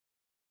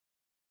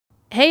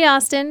Hey,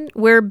 Austin,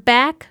 we're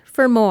back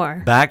for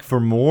more. Back for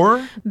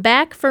more?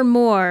 Back for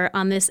more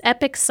on this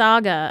epic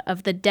saga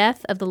of the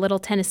death of the Little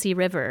Tennessee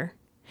River.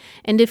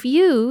 And if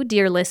you,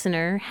 dear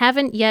listener,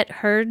 haven't yet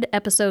heard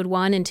episode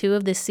 1 and 2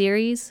 of this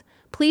series,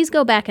 please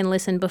go back and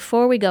listen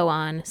before we go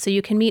on so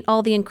you can meet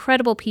all the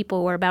incredible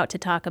people we're about to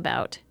talk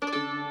about.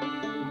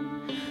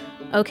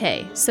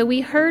 Okay, so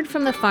we heard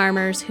from the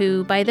farmers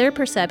who, by their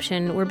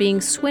perception, were being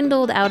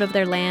swindled out of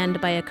their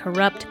land by a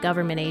corrupt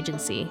government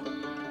agency.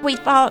 We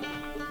fought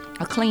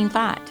a clean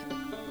fight.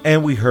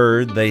 And we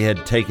heard they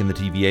had taken the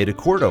TVA to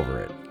court over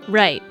it.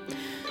 Right.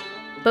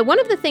 But one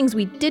of the things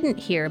we didn't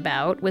hear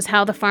about was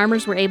how the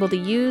farmers were able to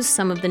use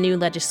some of the new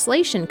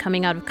legislation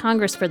coming out of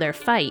Congress for their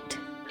fight.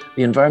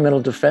 The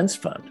Environmental Defense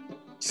Fund.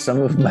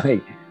 Some of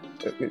my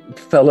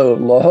fellow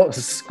law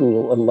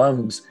school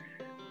alums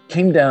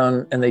came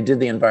down and they did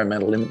the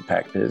environmental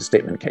impact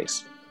statement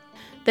case.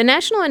 The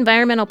National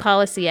Environmental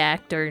Policy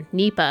Act, or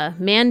NEPA,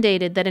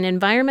 mandated that an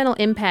environmental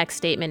impact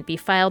statement be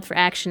filed for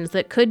actions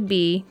that could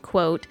be,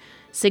 quote,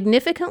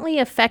 significantly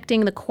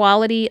affecting the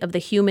quality of the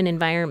human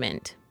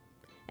environment.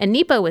 And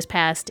NEPA was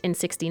passed in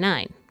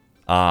 '69.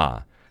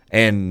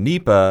 And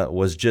NEPA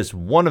was just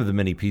one of the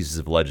many pieces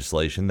of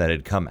legislation that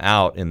had come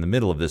out in the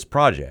middle of this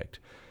project.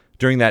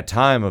 During that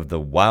time of the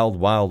wild,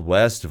 wild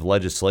west of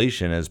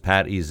legislation, as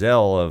Pat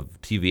Eazell of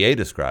TVA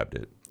described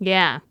it.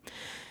 Yeah.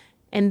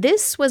 And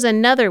this was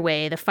another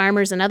way the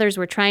farmers and others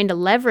were trying to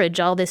leverage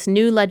all this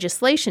new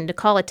legislation to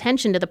call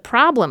attention to the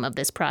problem of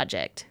this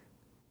project.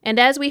 And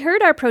as we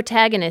heard our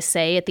protagonist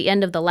say at the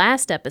end of the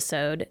last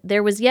episode,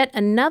 there was yet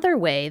another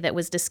way that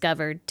was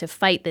discovered to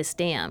fight this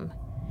dam.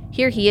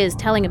 Here he is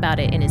telling about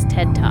it in his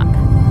TED Talk.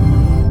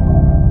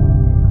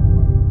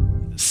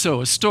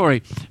 So, a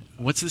story.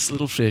 What's this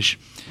little fish?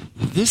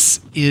 This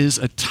is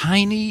a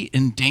tiny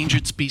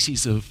endangered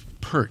species of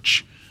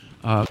perch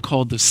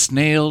called the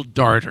snail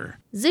darter.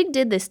 Zig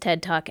did this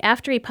TED Talk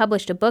after he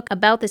published a book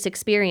about this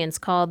experience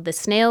called The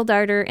Snail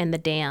Darter and the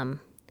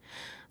Dam.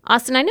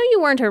 Austin, I know you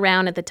weren't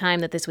around at the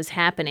time that this was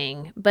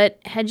happening, but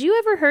had you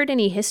ever heard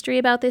any history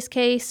about this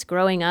case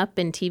growing up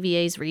in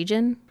TVA's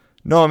region?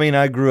 No,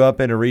 I grew up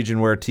in a region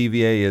where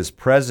TVA is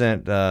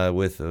present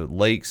with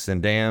lakes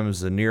and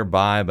dams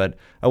nearby, but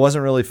I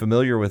wasn't really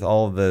familiar with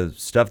all of the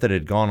stuff that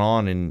had gone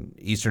on in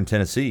eastern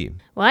Tennessee.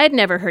 Well, I had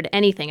never heard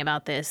anything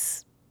about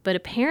this, but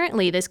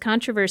apparently this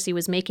controversy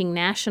was making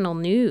national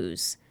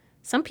news.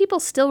 Some people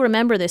still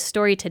remember this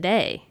story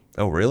today.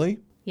 Oh, really?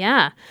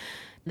 Yeah.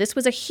 This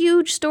was a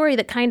huge story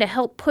that kind of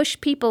helped push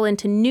people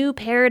into new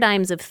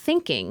paradigms of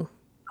thinking.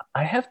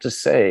 I have to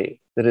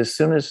say that as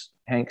soon as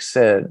Hank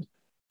said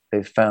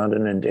they found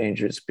an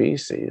endangered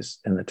species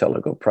in the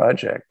Tellico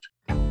Project,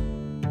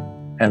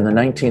 and the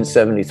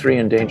 1973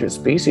 Endangered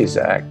Species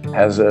Act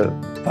has a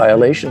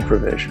violation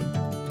provision,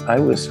 I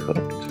was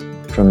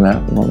hooked from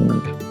that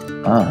moment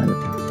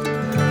on.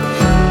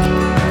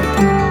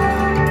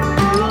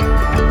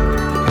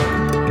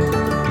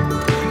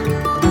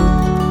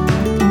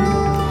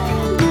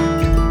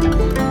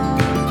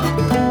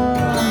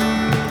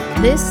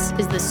 This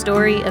is the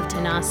story of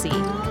Tanasi.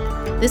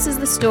 This is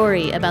the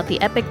story about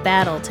the epic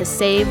battle to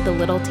save the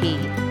Little T.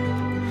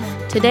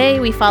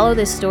 Today, we follow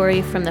this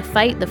story from the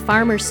fight the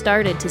farmers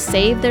started to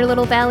save their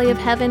little valley of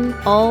heaven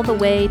all the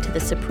way to the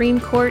Supreme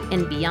Court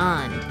and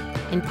beyond,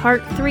 in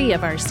part 3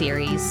 of our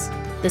series,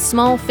 The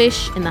Small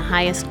Fish in the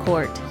Highest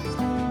Court.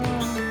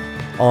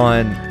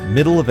 On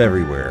Middle of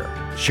Everywhere,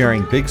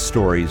 sharing big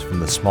stories from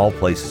the small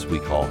places we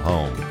call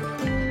home.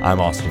 I'm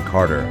Austin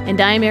Carter.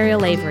 And I'm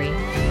Ariel Avery.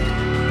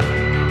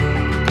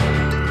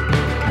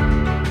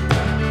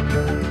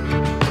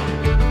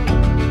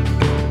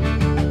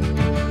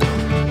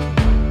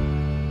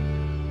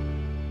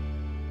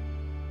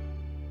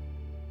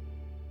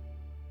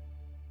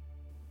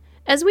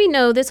 As we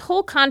know, this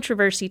whole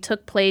controversy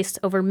took place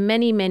over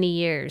many, many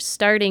years,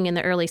 starting in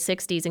the early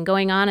 60s and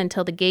going on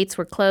until the gates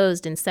were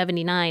closed in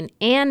 '79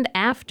 and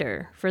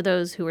after, for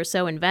those who were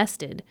so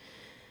invested.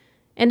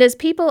 And as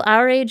people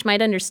our age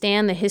might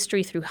understand the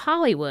history through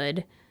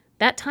Hollywood,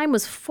 that time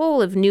was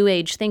full of New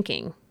Age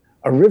thinking.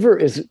 A river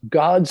is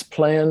God's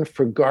plan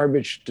for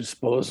garbage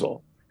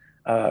disposal.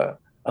 A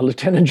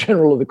lieutenant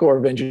general of the Corps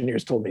of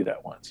Engineers told me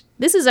that once.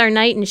 This is our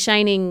knight in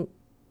shining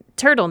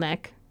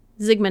turtleneck,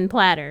 Zygmunt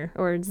Platter,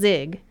 or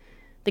Zig,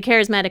 the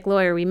charismatic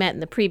lawyer we met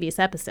in the previous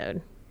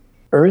episode.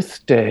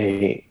 Earth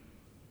Day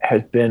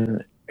had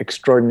been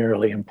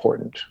extraordinarily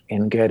important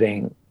in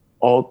getting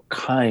all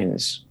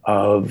kinds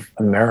of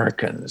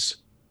Americans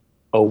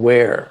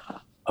aware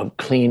of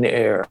clean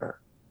air,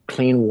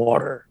 clean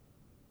water.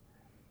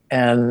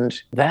 And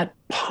that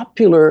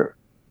popular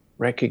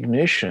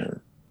recognition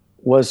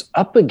was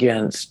up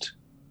against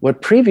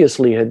what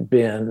previously had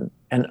been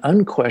an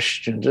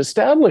unquestioned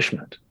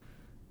establishment.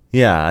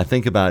 Yeah, I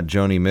think about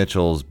Joni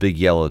Mitchell's Big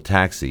Yellow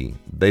Taxi.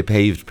 They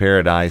paved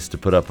paradise to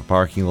put up a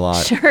parking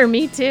lot. Sure,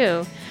 me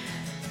too.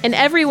 And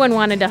everyone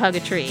wanted to hug a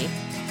tree.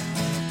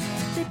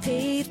 They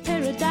paved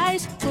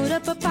paradise, put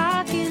up a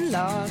parking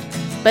lot.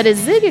 But as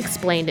Zig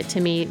explained it to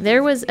me,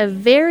 there was a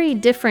very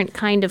different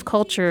kind of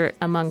culture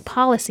among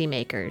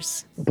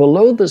policymakers.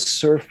 Below the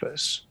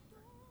surface,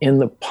 in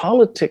the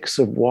politics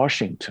of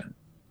Washington,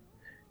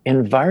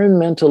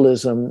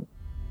 environmentalism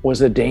was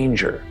a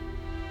danger.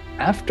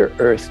 After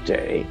Earth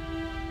Day,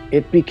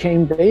 it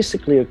became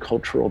basically a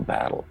cultural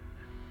battle.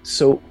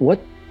 So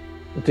what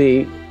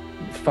the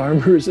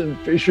farmers and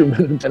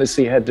fishermen in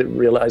Tennessee had to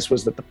realize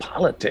was that the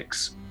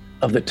politics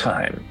of the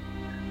time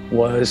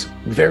was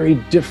very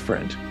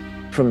different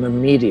from the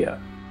media.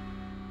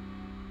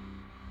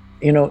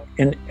 You know,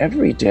 in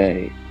every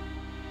day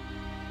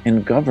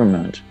in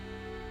government,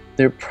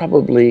 there are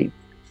probably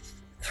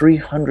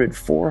 300,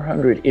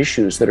 400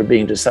 issues that are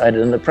being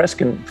decided, and the press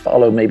can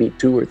follow maybe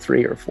 2 or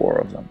 3 or 4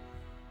 of them.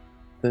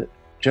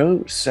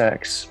 Joe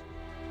Sachs,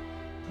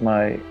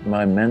 my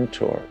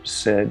mentor,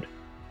 said,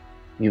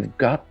 you've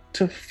got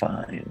to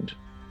find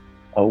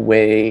a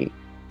way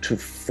to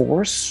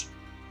force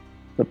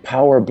the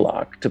power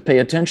block to pay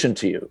attention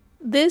to you.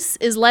 This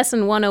is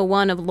lesson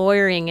 101 of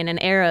lawyering in an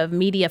era of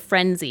media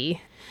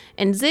frenzy.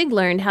 And Zig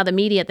learned how the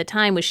media at the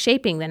time was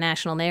shaping the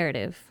national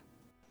narrative.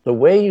 The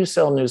way you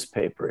sell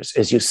newspapers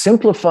is you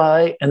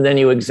simplify and then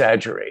you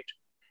exaggerate.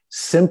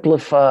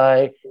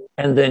 Simplify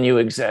and then you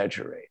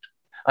exaggerate.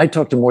 I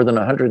talked to more than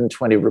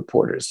 120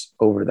 reporters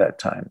over that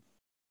time,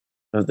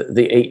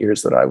 the 8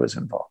 years that I was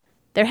involved.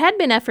 There had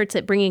been efforts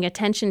at bringing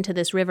attention to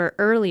this river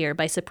earlier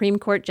by Supreme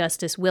Court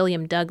Justice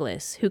William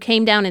Douglas, who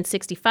came down in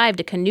 '65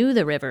 to canoe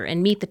the river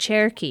and meet the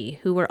Cherokee,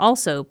 who were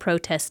also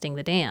protesting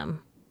the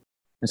dam.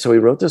 And so he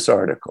wrote this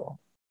article.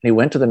 He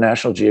went to the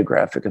National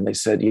Geographic and they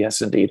said,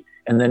 yes, indeed.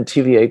 And then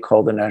TVA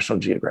called the National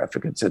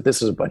Geographic and said,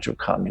 this is a bunch of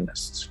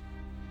communists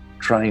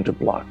trying to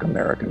block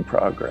American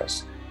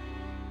progress.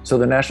 So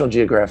the National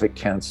Geographic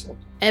canceled.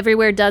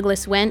 Everywhere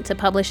Douglas went to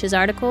publish his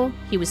article,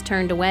 he was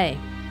turned away.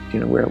 Do you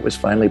know where it was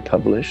finally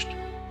published?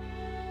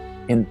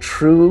 In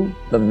True,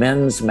 the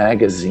men's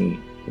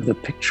magazine, with a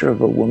picture of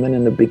a woman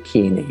in a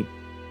bikini.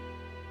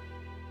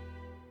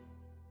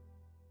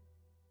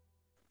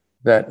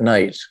 That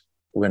night,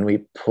 when we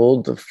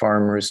pulled the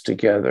farmers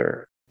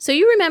together. So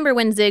you remember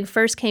when Zig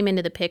first came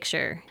into the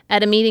picture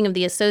at a meeting of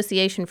the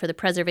Association for the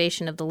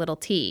Preservation of the Little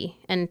T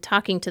and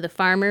talking to the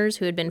farmers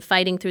who had been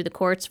fighting through the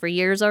courts for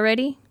years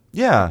already?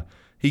 Yeah,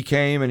 he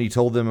came and he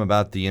told them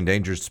about the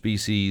endangered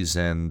species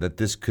and that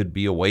this could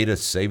be a way to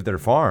save their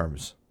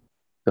farms.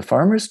 The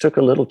farmers took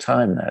a little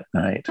time that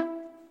night.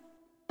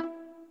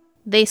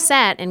 They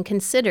sat and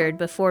considered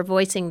before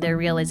voicing their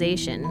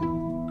realization.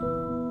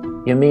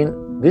 You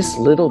mean this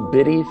little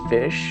bitty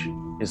fish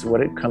is what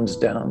it comes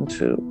down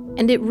to?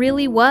 And it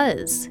really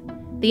was.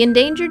 The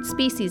Endangered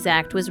Species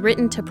Act was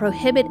written to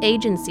prohibit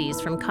agencies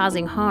from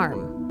causing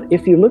harm.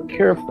 If you look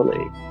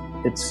carefully,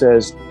 it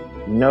says,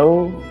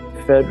 no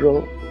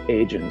federal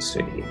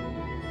agency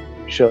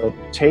shall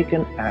take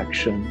an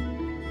action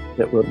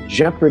that will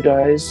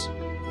jeopardize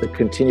the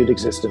continued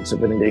existence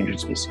of an endangered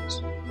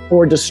species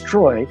or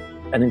destroy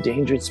an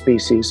endangered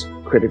species'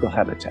 critical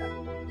habitat.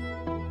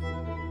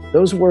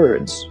 Those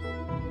words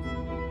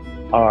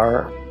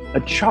are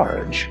a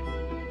charge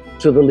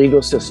to the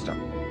legal system.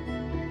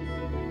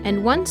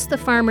 And once the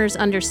farmers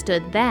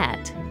understood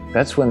that,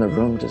 that's when the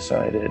room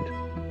decided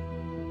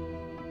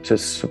to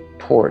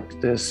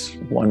support this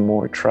one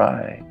more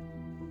try.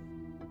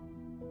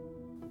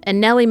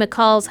 And Nellie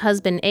McCall's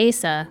husband,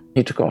 Asa,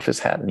 he took off his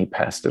hat and he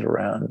passed it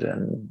around,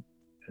 and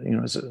it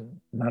was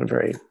not a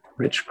very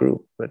rich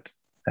group, but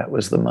that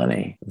was the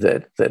money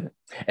that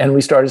and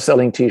we started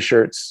selling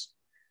T-shirts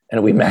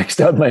and we maxed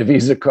out my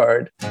Visa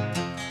card.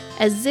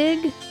 As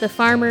Zig, the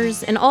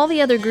farmers, and all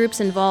the other groups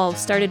involved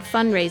started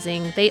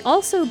fundraising, they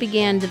also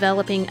began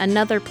developing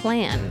another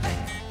plan,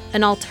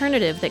 an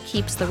alternative that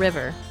keeps the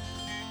river.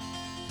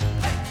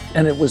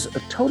 And it was a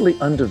totally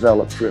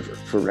undeveloped river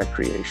for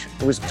recreation.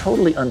 It was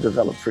totally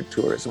undeveloped for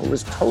tourism. It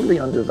was totally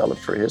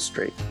undeveloped for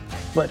history.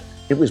 But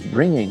it was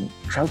bringing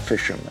trout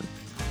fishermen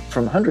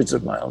from hundreds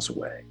of miles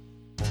away.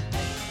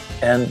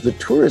 And the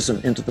tourism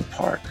into the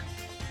park,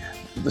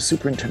 the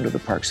superintendent of the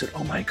park said,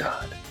 oh my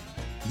God,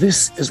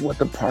 this is what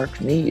the park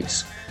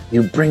needs.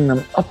 You bring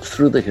them up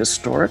through the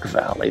historic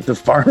valley. The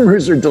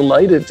farmers are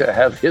delighted to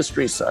have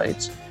history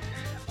sites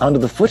onto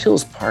the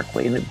Foothills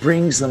Parkway, and it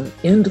brings them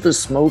into the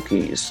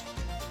Smokies.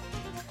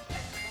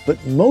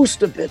 But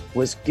most of it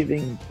was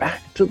giving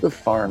back to the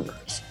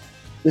farmers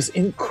this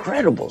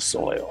incredible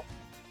soil.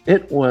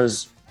 It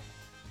was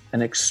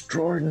an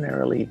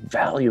extraordinarily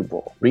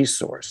valuable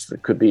resource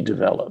that could be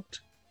developed.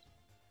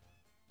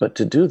 But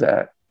to do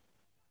that,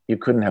 you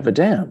couldn't have a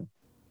dam.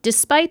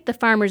 Despite the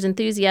farmers'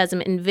 enthusiasm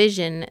and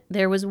vision,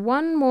 there was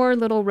one more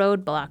little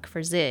roadblock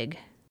for Zig.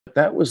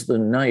 That was the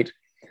night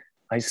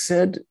I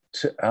said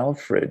to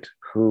Alfred,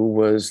 who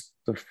was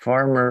the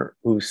farmer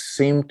who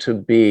seemed to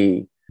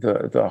be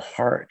the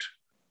heart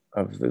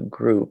of the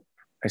group,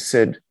 I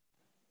said,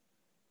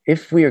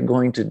 if we are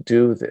going to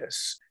do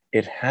this,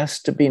 it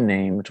has to be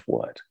named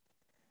what?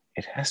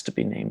 It has to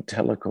be named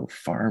Tellico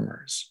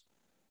Farmers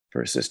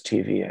versus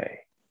TVA.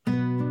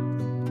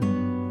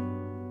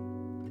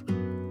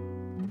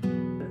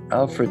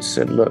 Alfred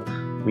said, look,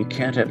 we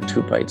can't have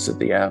two bites at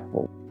the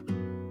apple.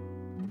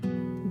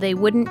 They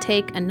wouldn't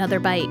take another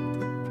bite.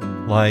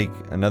 Like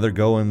another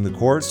go in the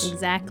courts?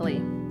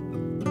 Exactly.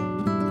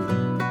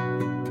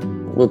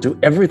 We'll do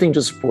everything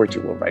to support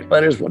you. We'll write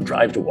letters, we'll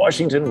drive to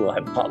Washington, we'll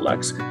have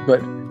potlucks,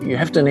 but you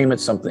have to name it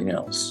something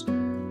else.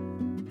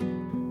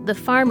 The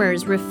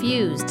farmers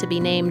refused to be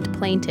named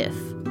plaintiff.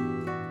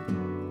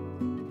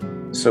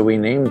 So we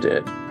named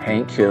it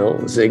Hank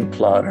Hill, Zig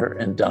Plotter,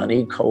 and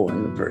Donnie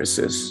Cohen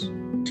versus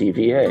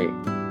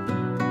TVA.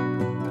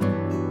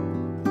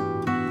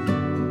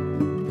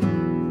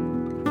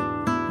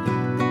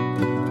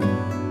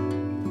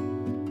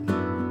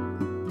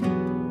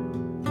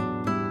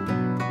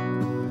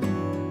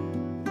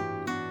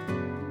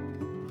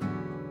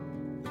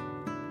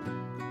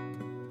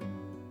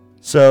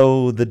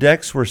 So the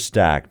decks were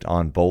stacked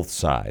on both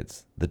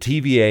sides. The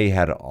TVA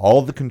had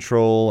all the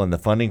control and the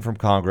funding from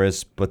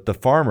Congress, but the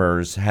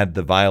farmers had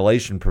the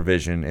violation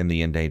provision in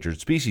the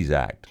Endangered Species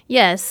Act.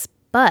 Yes,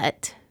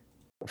 but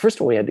First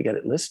of all, we had to get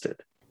it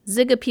listed.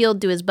 Zig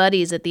appealed to his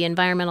buddies at the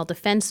Environmental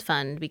Defense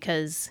Fund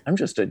because I'm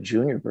just a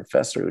junior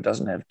professor who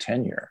doesn't have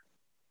tenure,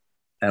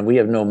 and we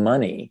have no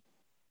money.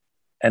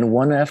 And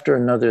one after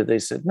another, they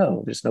said,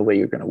 no, there's no way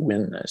you're going to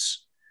win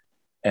this.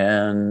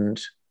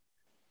 And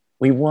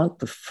we want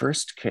the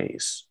first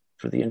case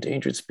for the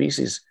Endangered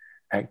Species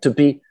Act to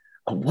be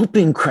a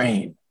whooping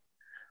crane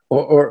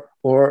or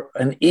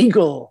an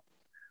eagle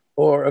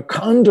or a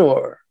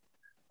condor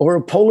or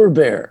a polar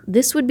bear.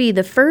 this would be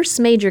the first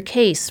major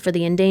case for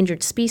the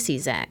Endangered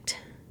Species Act.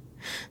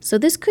 So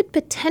this could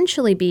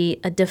potentially be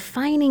a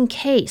defining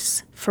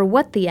case for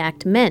what the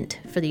act meant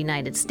for the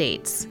United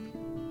States.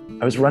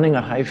 I was running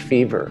a high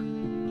fever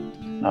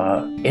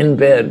in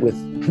bed with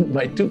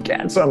my two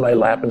cats on my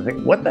lap and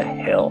thinking, what the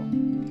hell?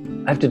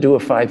 I have to do a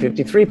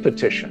 553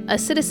 petition. A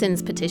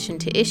citizen's petition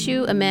to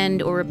issue,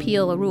 amend, or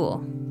repeal a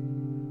rule.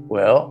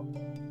 Well,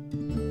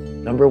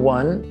 number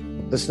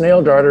one, the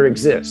snail darter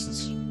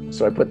exists.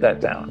 So I put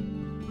that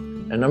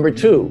down. And number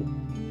two,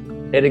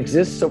 it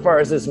exists so far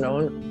as is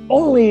known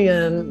only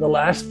in the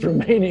last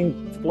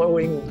remaining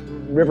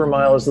flowing river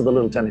miles of the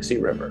Little Tennessee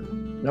River.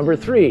 Number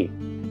three,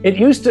 it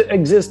used to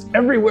exist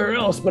everywhere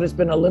else, but it's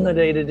been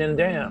eliminated in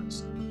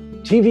dams.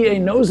 TVA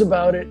knows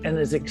about it and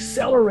is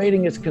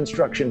accelerating its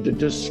construction to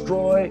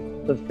destroy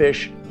the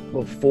fish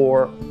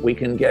before we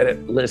can get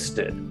it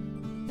listed.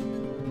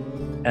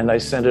 And I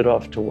sent it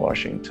off to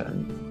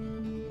Washington.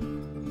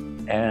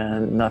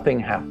 And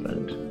nothing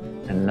happened.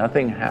 And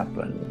nothing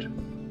happened.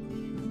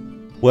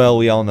 Well,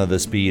 we all know the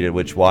speed at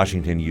which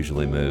Washington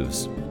usually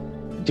moves.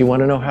 Do you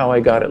want to know how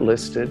I got it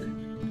listed?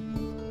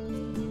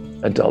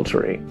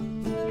 Adultery.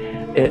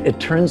 It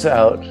turns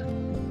out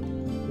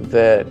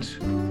that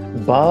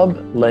Bob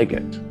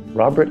Leggett,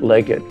 Robert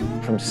Leggett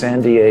from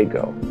San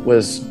Diego,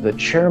 was the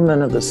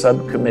chairman of the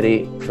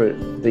subcommittee for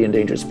the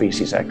Endangered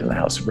Species Act in the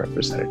House of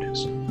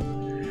Representatives.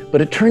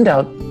 But it turned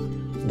out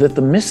that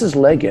the Mrs.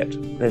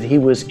 Leggett that he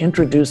was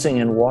introducing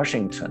in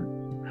Washington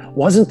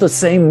wasn't the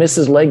same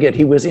Mrs. Leggett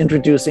he was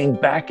introducing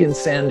back in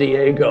San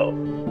Diego.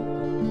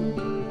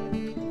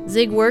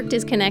 Zig worked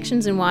his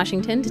connections in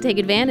Washington to take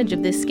advantage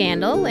of this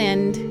scandal,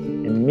 and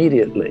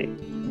Immediately,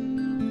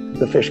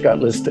 the fish got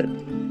listed.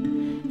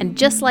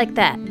 just like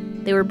that,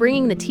 they were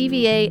bringing the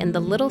TVA and the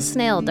little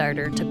snail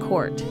darter to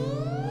court.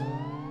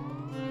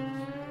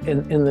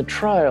 In the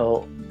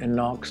trial in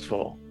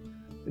Knoxville,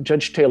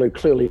 Judge Taylor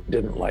clearly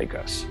didn't like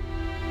us.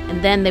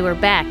 And then they were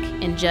back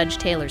in Judge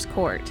Taylor's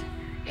court.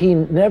 He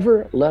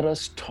never let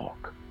us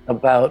talk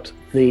about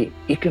the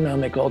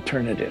economic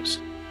alternatives.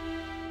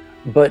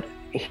 But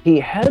he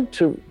had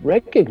to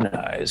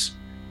recognize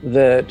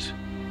that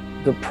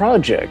the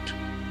project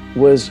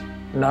was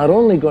not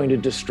only going to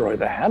destroy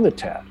the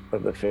habitat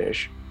of the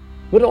fish,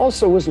 but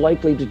also was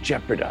likely to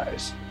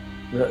jeopardize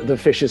the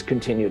fish's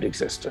continued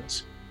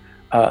existence.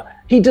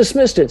 He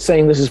dismissed it,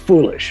 saying this is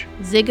foolish.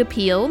 Zig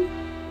appealed.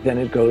 Then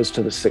it goes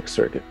to the Sixth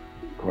Circuit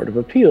Court of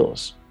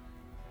Appeals.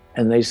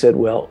 And they said,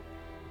 well,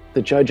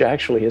 the judge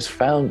actually has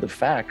found the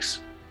facts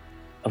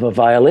of a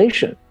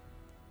violation.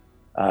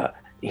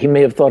 He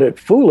may have thought it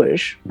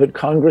foolish, but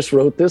Congress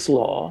wrote this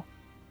law.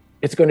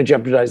 It's going to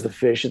jeopardize the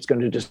fish. It's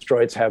going to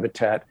destroy its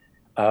habitat.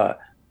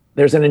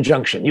 There's an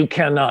injunction. You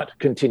cannot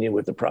continue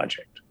with the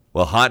project.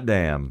 Well, hot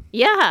damn.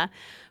 Yeah,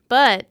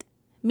 but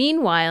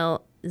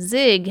meanwhile,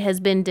 Zig has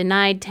been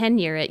denied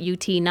tenure at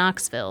UT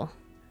Knoxville.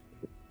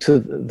 To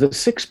the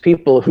six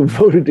people who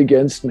voted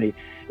against me,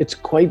 it's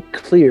quite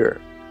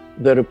clear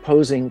that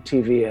opposing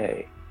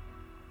TVA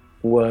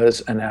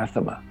was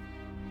anathema.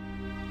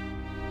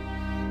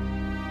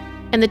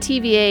 And the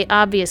TVA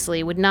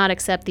obviously would not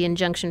accept the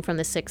injunction from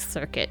the Sixth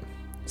Circuit,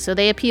 so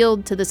they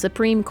appealed to the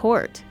Supreme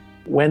Court.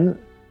 When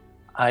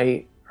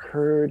I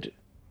heard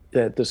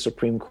that the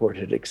Supreme Court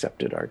had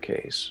accepted our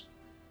case,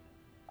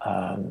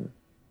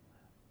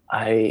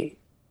 I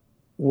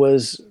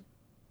was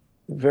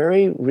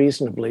very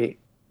reasonably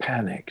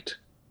panicked.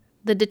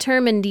 The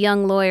determined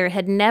young lawyer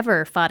had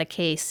never fought a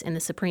case in the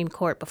Supreme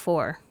Court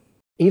before.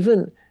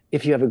 Even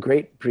if you have a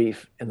great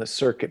brief in the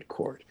circuit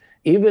court,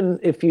 Even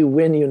if you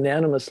win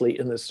unanimously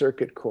in the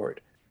circuit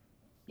court,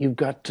 you've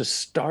got to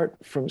start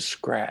from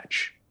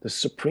scratch. The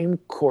Supreme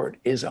Court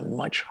is a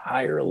much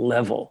higher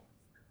level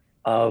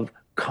of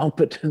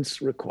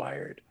competence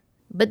required.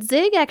 But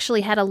Zig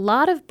actually had a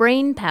lot of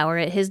brain power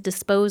at his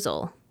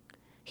disposal.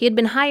 He had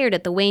been hired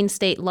at the Wayne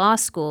State Law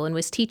School and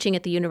was teaching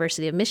at the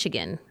University of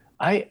Michigan.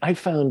 I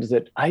found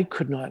that I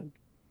could not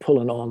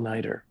pull an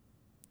all-nighter,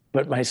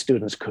 but my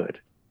students could.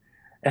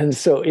 And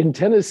so in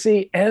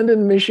Tennessee and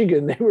in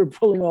Michigan, they were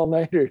pulling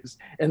all-nighters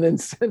and then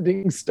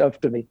sending stuff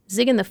to me.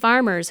 Zig and the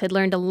farmers had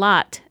learned a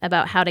lot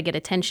about how to get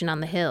attention on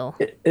the Hill.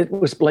 It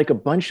was like a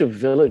bunch of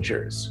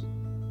villagers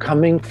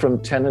coming from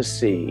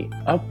Tennessee,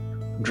 up,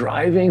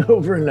 driving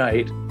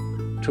overnight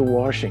to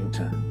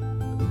Washington,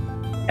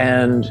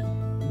 and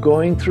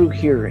going through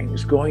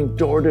hearings, going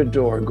door to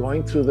door,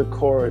 going through the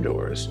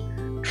corridors,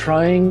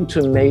 trying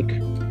to make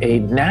a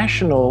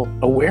national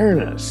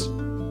awareness.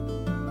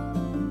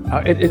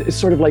 It's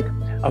sort of like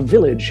a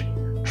village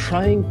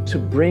trying to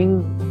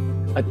bring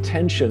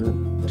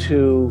attention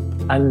to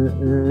a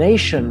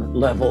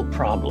nation-level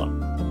problem.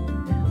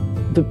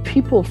 The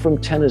people from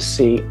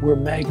Tennessee were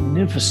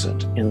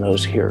magnificent in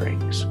those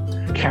hearings.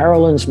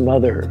 Carolyn's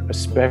mother,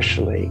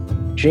 especially,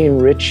 Jean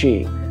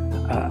Ritchie,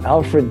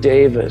 Alfred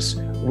Davis.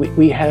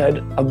 We had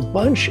a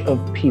bunch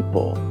of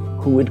people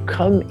who would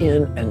come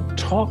in and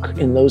talk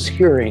in those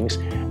hearings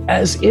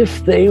as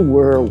if they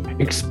were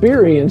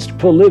experienced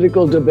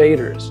political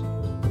debaters.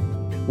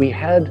 We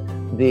had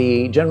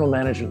the general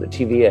manager of the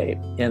TVA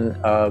in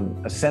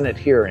a Senate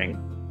hearing.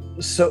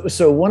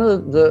 So one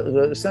of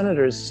the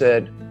senators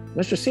said,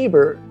 "Mr.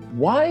 Sieber,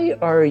 why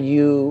are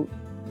you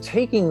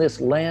taking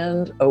this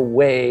land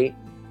away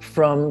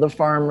from the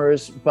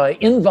farmers by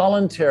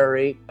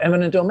involuntary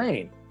eminent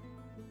domain?"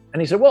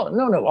 And he said, "Well,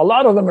 no, a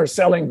lot of them are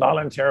selling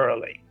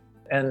voluntarily."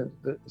 And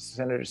the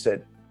senator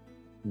said,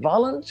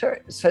 "Voluntary?"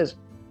 Says,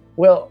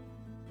 "Well,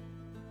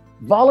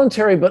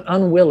 voluntary but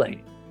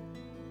unwilling."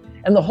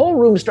 And the whole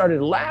room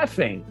started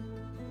laughing.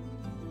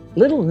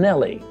 Little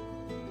Nellie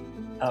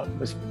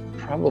was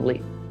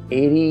probably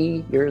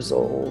 80 years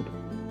old,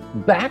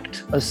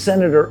 backed a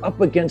senator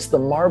up against the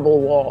marble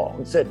wall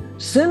and said,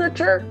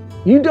 "Senator,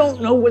 you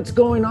don't know what's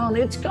going on.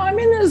 It's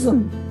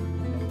communism."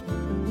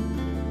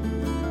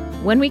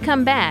 When we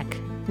come back,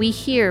 we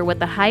hear what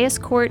the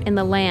highest court in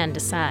the land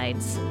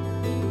decides.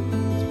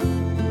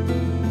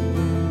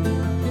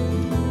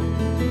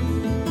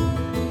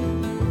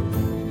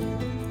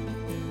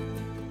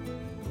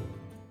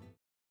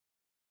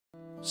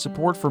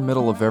 Support for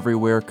Middle of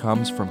Everywhere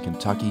comes from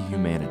Kentucky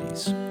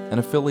Humanities. An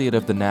affiliate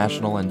of the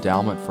National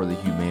Endowment for the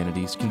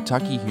Humanities,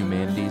 Kentucky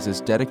Humanities is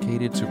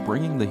dedicated to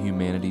bringing the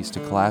humanities to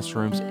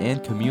classrooms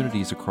and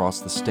communities across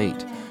the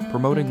state,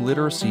 promoting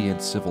literacy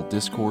and civil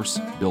discourse,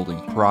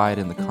 building pride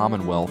in the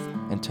Commonwealth,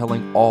 and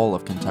telling all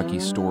of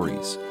Kentucky's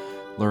stories.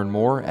 Learn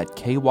more at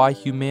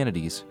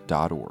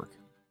kyhumanities.org.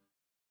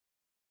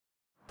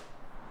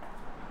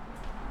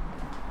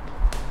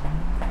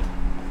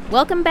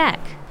 Welcome back.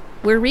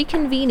 We're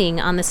reconvening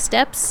on the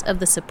steps of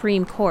the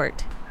Supreme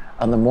Court.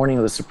 On the morning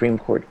of the Supreme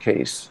Court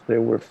case,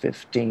 there were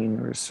 15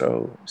 or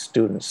so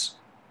students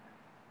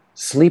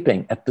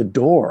sleeping at the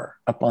door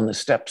up on the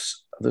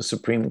steps of the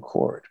Supreme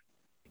Court.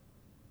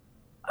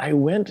 I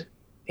went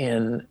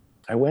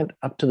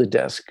up to the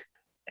desk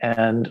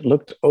and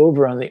looked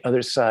over on the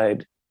other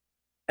side,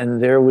 and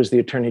there was the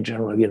Attorney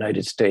General of the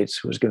United States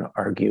who was going to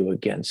argue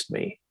against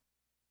me.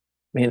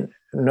 I mean,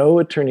 no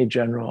Attorney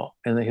General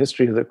in the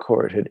history of the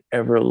court had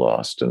ever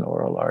lost an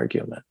oral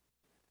argument.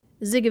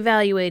 Zig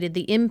evaluated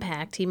the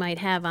impact he might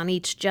have on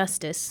each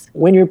justice.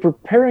 When you're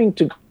preparing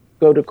to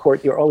go to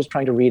court, you're always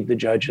trying to read the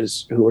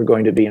judges who are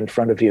going to be in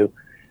front of you.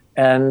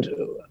 And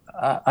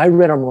I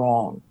read them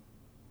wrong.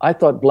 I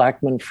thought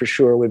Blackmun for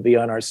sure would be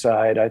on our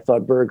side. I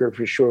thought Burger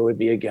for sure would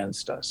be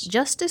against us.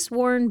 Justice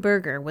Warren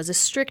Burger was a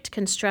strict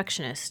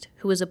constructionist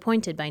who was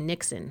appointed by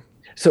Nixon.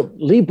 So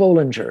Lee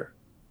Bollinger,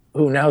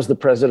 who now is the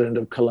president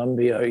of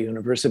Columbia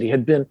University,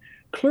 had been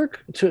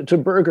clerk to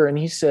Burger, and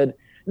he said,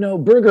 "No,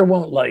 Burger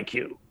won't like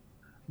you.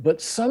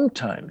 But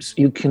sometimes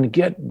you can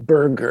get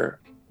Burger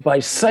by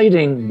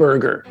citing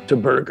Burger to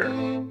Burger."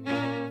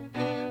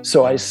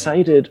 So I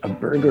cited a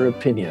Burger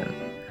opinion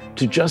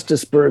to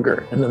Justice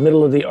Burger in the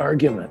middle of the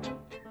argument,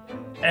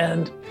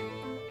 and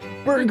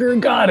Burger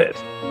got it.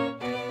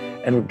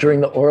 And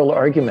during the oral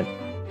argument,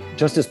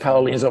 Justice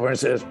Powell leans over and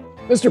says,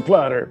 "Mr.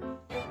 Plotter,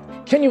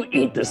 can you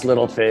eat this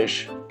little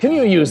fish? Can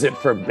you use it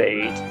for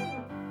bait?"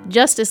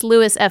 Justice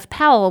Lewis F.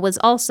 Powell was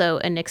also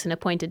a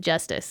Nixon-appointed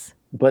justice.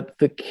 But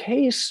the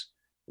case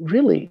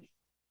really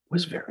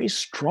was very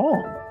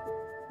strong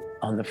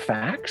on the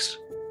facts,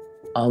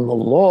 on the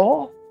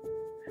law,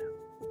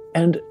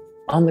 and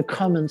on the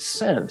common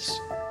sense.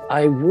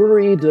 I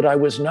worried that I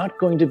was not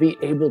going to be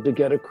able to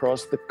get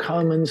across the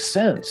common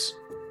sense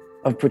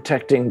of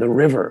protecting the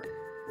river.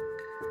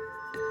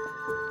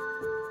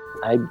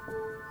 I'd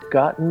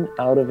gotten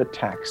out of a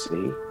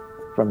taxi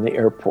from the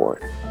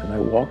airport, and I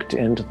walked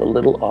into the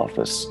little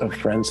office of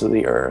Friends of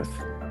the Earth.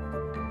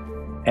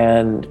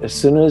 And as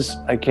soon as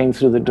I came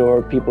through the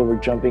door, people were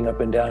jumping up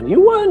and down.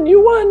 You won,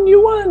 you won,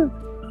 you won.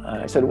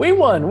 I said, we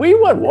won,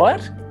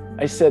 what?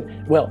 I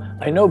said, well,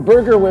 I know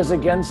Berger was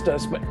against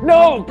us, but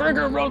no,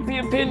 Berger wrote the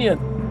opinion.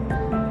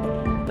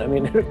 I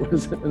mean, it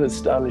was an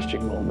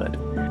astonishing moment.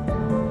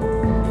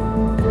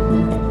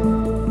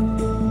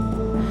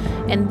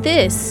 And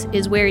this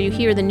is where you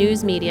hear the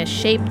news media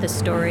shape the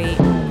story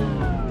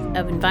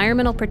of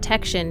environmental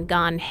protection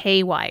gone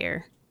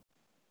haywire.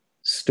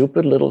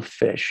 Stupid little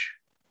fish.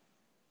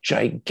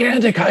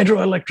 Gigantic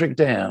hydroelectric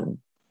dam.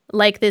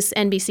 Like this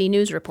NBC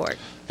News report.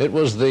 It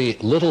was the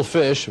little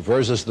fish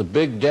versus the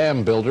big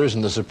dam builders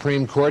in the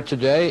Supreme Court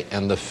today,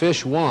 and the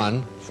fish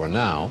won, for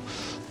now.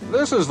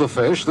 This is the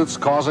fish that's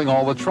causing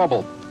all the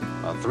trouble.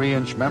 A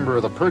 3-inch member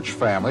of the perch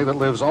family that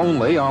lives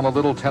only on a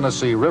little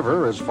Tennessee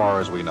river, as far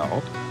as we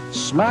know,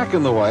 smack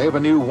in the way of a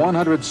new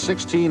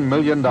 $116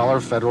 million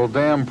federal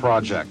dam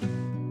project.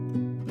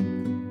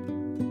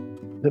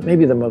 But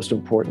maybe the most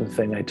important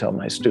thing I tell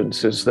my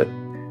students is that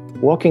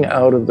walking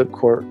out of the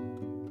court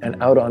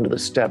and out onto the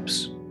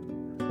steps,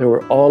 there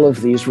were all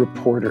of these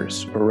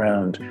reporters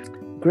around.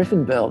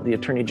 Griffin Bell, the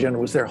Attorney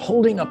General, was there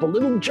holding up a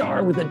little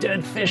jar with a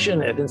dead fish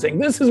in it and saying,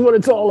 this is what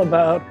it's all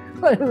about.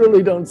 I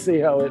really don't see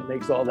how it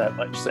makes all that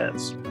much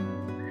sense.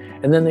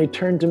 And then they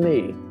turned to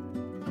me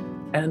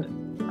and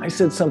I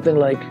said something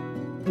like,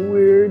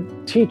 we're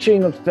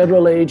teaching a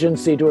federal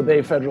agency to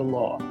obey federal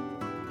law.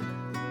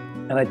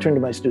 And I turn to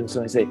my students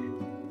and I say,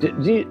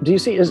 do you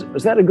see,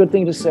 is that a good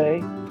thing to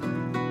say?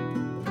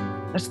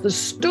 That's the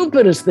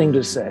stupidest thing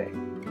to say.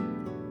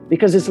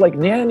 Because it's like,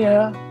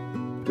 yeah,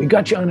 we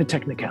got you on a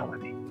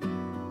technicality.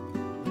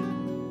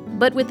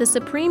 But with the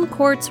Supreme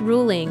Court's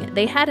ruling,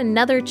 they had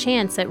another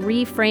chance at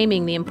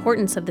reframing the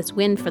importance of this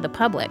win for the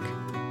public.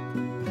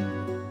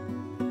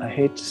 I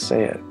hate to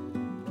say it,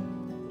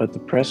 but the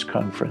press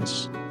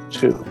conference,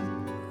 too,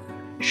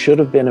 should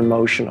have been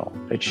emotional.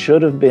 It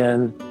should have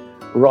been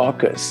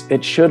raucous.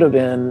 It should have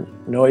been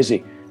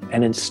noisy.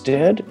 And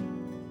instead,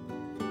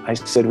 I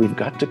said, we've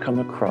got to come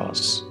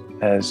across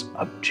as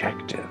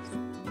objective.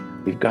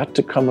 We've got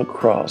to come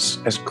across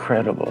as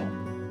credible.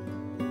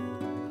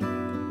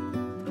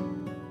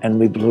 And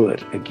we blew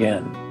it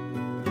again.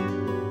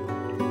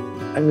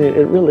 I mean,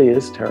 it really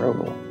is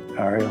terrible,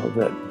 Ariel,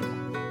 that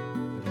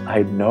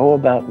I know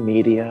about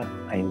media,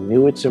 I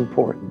knew its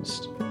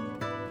importance,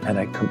 and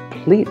I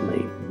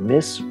completely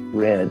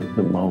misread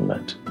the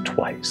moment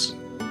twice.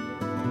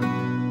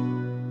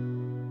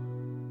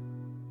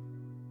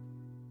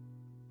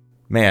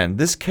 Man,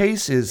 this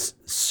case is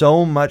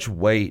so much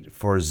weight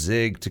for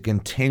Zig to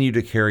continue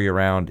to carry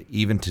around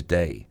even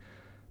today.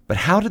 But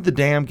how did the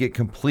dam get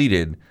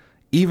completed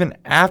even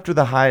after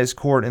the highest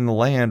court in the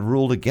land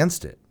ruled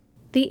against it?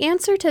 The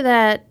answer to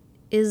that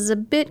is a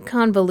bit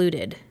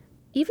convoluted.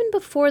 Even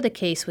before the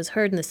case was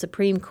heard in the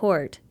Supreme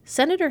Court,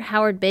 Senator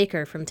Howard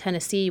Baker from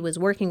Tennessee was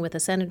working with a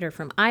senator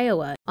from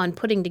Iowa on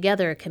putting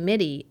together a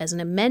committee as an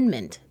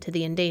amendment to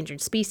the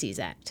Endangered Species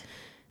Act.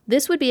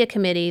 This would be a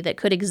committee that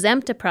could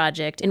exempt a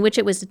project in which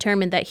it was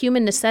determined that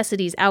human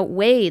necessities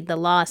outweighed the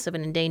loss of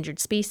an endangered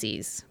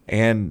species.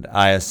 And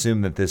I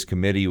assume that this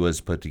committee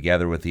was put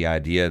together with the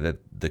idea that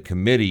the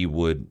committee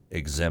would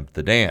exempt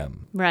the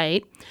dam.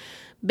 Right.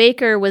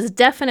 Baker was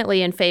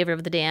definitely in favor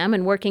of the dam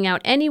and working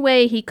out any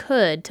way he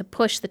could to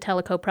push the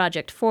Tellico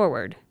project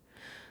forward.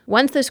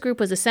 Once this group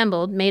was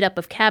assembled, made up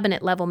of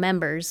cabinet-level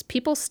members,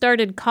 people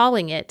started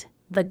calling it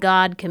the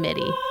God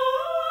Committee.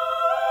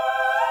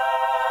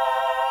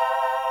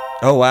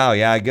 Oh, wow.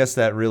 Yeah, I guess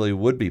that really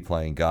would be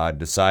playing God,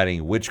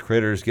 deciding which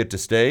critters get to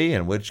stay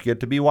and which get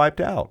to be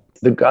wiped out.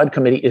 The God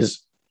Committee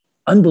is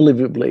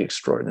unbelievably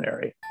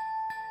extraordinary.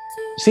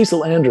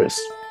 Cecil Andrus,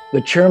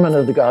 the chairman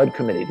of the God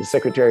Committee, the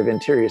Secretary of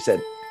Interior,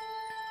 said,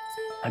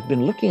 I've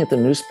been looking at the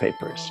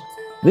newspapers.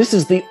 This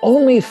is the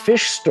only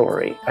fish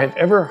story I've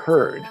ever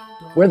heard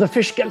where the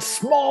fish gets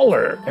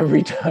smaller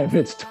every time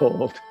it's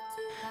told.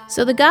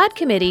 So the God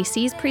Committee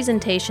sees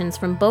presentations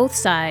from both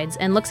sides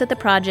and looks at the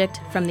project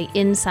from the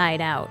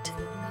inside out.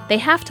 They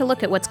have to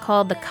look at what's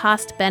called the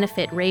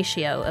cost-benefit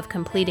ratio of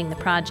completing the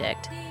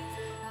project.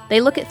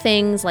 They look at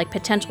things like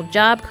potential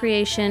job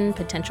creation,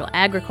 potential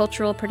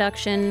agricultural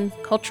production,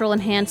 cultural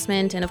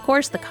enhancement, and of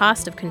course the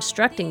cost of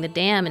constructing the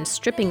dam and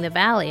stripping the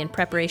valley in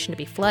preparation to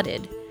be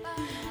flooded.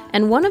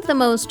 And one of the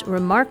most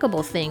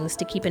remarkable things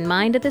to keep in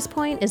mind at this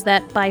point is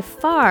that by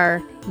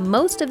far,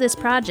 most of this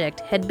project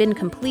had been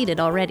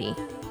completed already.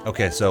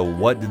 Okay, so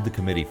what did the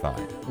committee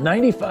find?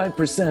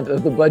 95%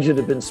 of the budget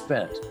had been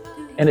spent.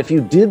 And if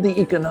you did the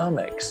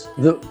economics,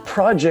 the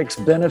project's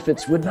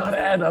benefits would not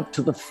add up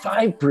to the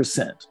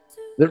 5%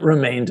 that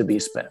remained to be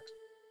spent.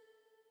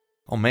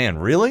 Oh man,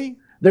 really?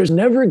 There's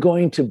never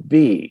going to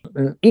be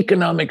an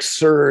economic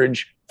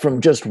surge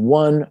from just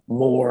one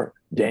more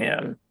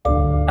dam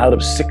out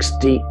of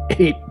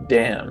 68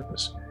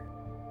 dams.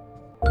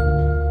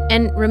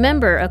 And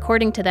remember,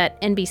 according to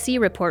that NBC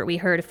report we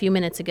heard a few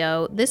minutes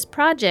ago, this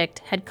project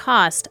had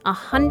cost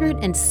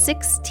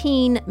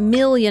 $116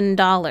 million.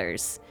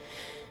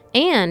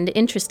 And,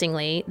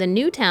 interestingly, the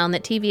new town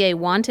that TVA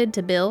wanted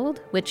to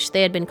build, which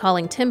they had been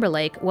calling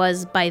Timberlake,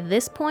 was, by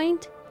this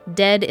point,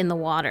 dead in the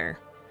water.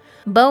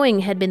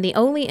 Boeing had been the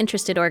only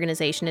interested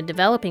organization in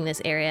developing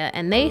this area,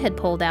 and they had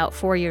pulled out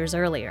 4 years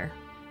earlier.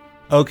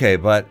 Okay,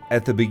 but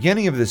at the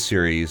beginning of this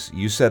series,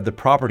 you said the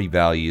property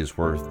values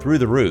were through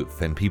the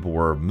roof and people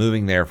were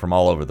moving there from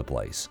all over the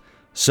place.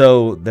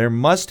 So there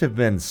must have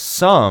been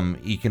some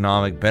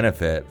economic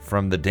benefit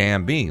from the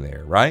dam being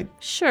there, right?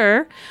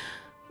 Sure,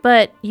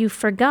 but you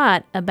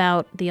forgot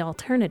about the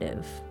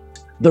alternative.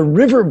 The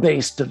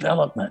river-based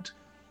development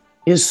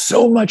is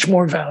so much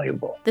more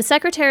valuable. The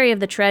Secretary of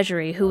the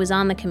Treasury, who was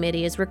on the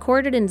committee, is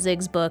recorded in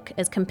Zig's book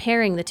as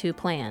comparing the two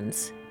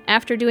plans.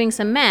 After doing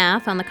some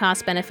math on the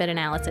cost-benefit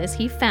analysis,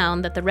 he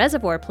found that the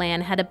reservoir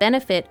plan had a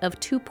benefit of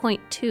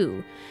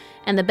 2.2,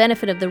 and the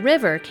benefit of the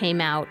river came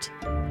out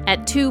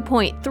at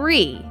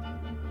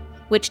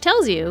 2.3, which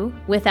tells you,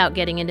 without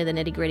getting into the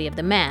nitty-gritty of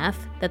the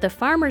math, that the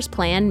farmer's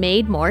plan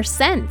made more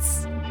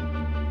sense.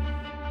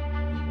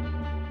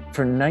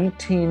 For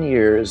 19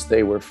 years,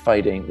 they were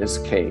fighting this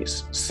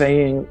case,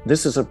 saying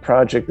this is a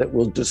project that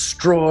will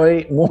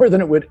destroy more than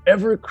it would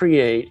ever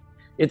create.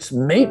 It's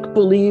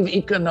make-believe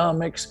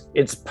economics,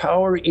 it's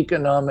power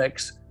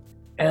economics,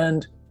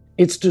 and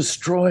it's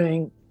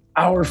destroying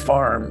our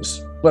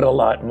farms, but a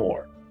lot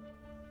more.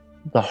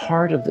 The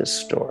heart of this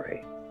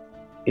story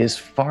is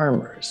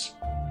farmers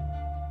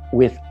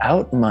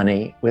without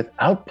money,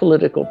 without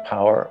political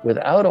power,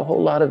 without a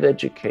whole lot of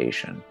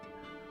education,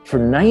 for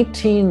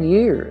 19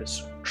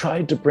 years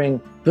tried to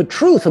bring the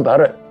truth about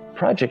a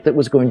project that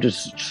was going to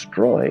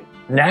destroy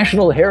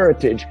national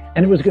heritage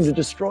and it was going to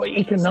destroy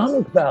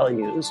economic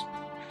values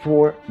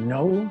for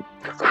no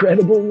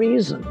credible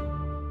reason.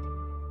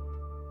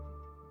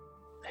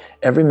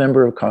 Every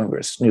member of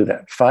Congress knew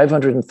that.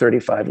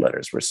 535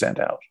 letters were sent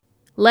out.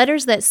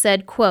 Letters that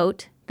said,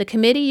 quote, "The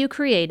committee you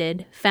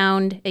created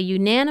found a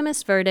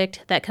unanimous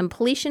verdict that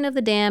completion of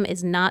the dam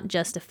is not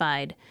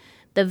justified.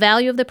 The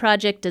value of the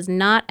project does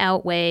not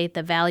outweigh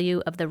the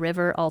value of the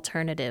river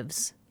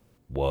alternatives."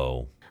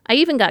 Whoa. I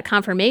even got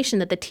confirmation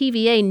that the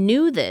TVA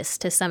knew this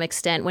to some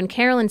extent when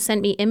Carolyn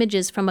sent me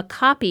images from a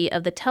copy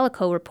of the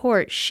Teleco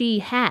report she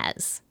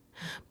has.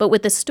 But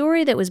with the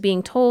story that was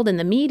being told in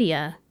the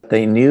media,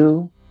 they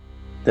knew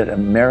that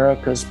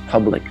America's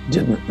public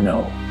didn't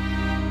know.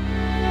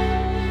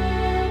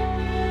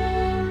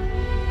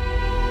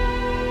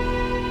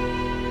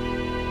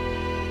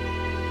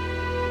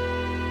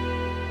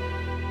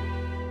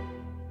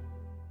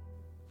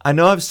 I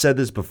know I've said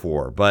this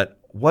before, but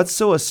what's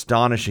so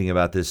astonishing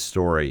about this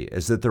story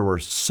is that there were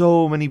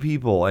so many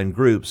people and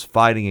groups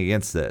fighting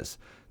against this.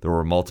 There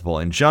were multiple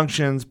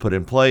injunctions put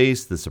in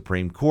place, the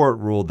Supreme Court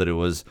ruled that it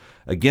was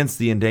against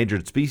the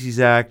Endangered Species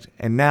Act,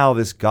 and now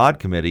this God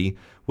Committee,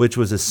 which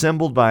was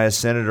assembled by a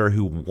senator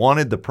who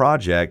wanted the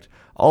project,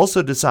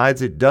 also decides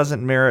it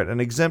doesn't merit an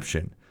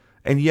exemption.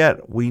 And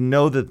yet, we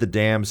know that the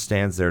dam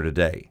stands there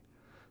today.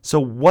 So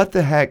what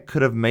the heck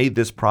could have made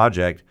this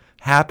project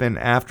happen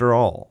after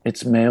all?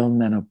 It's male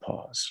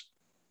menopause.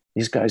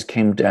 These guys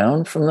came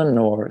down from the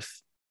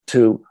north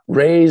to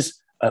raise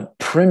a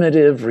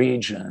primitive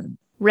region.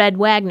 Red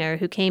Wagner,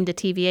 who came to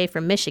TVA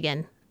from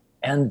Michigan.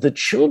 And the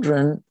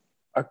children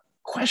are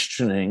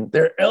questioning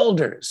their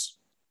elders,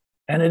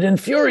 and it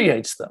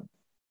infuriates them.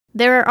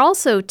 There are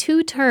also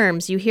two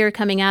terms you hear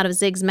coming out of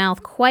Zig's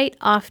mouth quite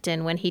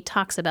often when he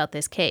talks about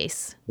this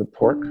case. The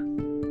pork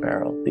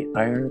barrel, the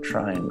iron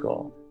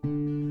triangle.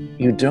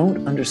 You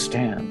don't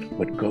understand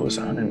what goes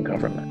on in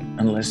government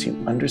unless you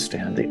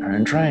understand the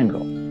iron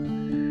triangle.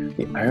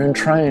 The iron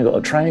triangle,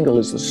 a triangle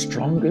is the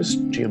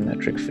strongest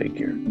geometric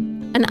figure.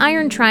 An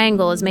iron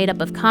triangle is made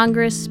up of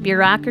Congress,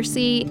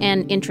 bureaucracy,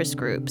 and interest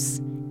groups,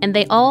 and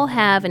they all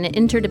have an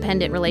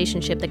interdependent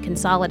relationship that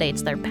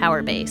consolidates their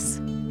power base.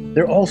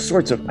 There are all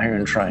sorts of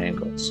iron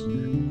triangles: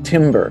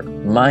 timber,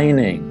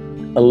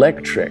 mining,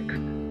 electric,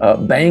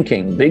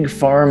 banking, big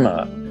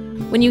pharma.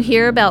 When you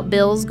hear about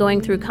bills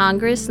going through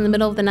Congress in the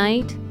middle of the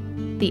night,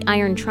 the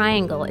Iron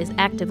Triangle is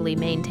actively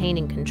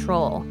maintaining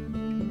control.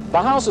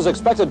 The House is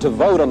expected to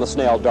vote on the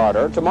snail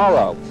darter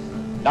tomorrow.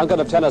 Duncan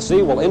of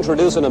Tennessee will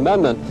introduce an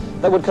amendment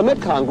that would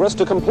commit Congress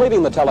to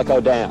completing the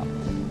Teleco Dam.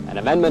 An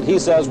amendment he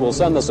says will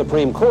send the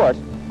Supreme Court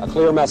a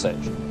clear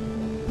message.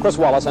 Chris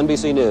Wallace,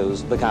 NBC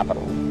News, the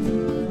Capitol.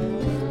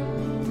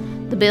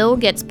 The bill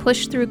gets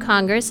pushed through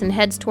Congress and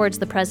heads towards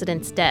the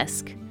president's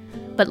desk.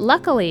 But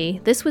luckily,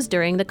 this was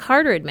during the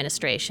Carter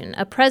administration,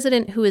 a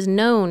president who is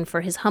known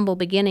for his humble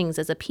beginnings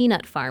as a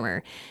peanut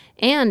farmer,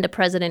 and a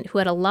president who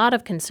had a lot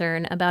of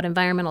concern about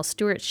environmental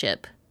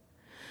stewardship.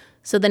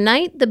 So the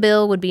night the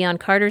bill would be on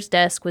Carter's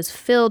desk was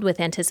filled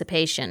with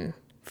anticipation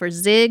for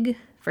Zig,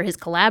 for his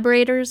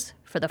collaborators,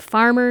 for the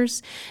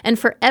farmers, and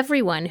for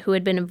everyone who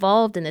had been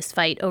involved in this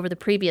fight over the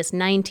previous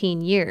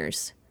 19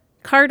 years.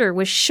 Carter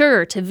was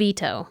sure to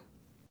veto.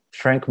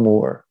 Frank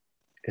Moore,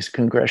 his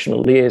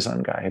congressional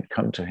liaison guy, had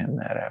come to him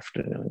that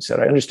afternoon and said,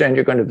 "I understand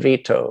you're going to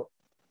veto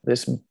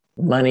this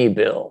money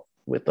bill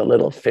with the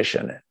little fish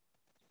in it."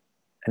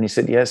 And he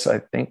said, yes, I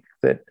think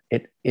that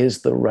it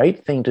is the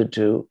right thing to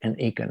do in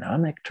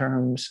economic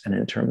terms and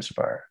in terms of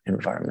our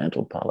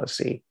environmental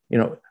policy. You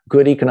know,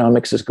 good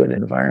economics is good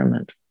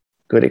environment,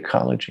 good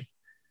ecology.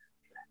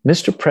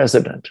 Mr.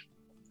 President,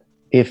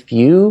 if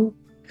you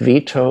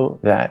veto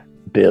that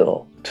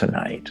bill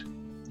tonight,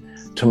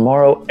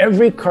 tomorrow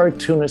every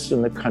cartoonist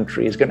in the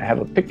country is going to have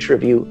a picture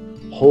of you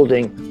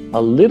holding a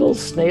little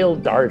snail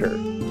darter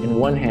in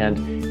one hand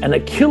and a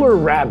killer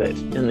rabbit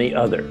in the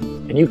other.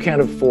 And you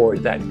can't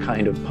afford that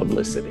kind of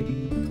publicity.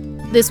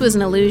 This was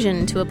an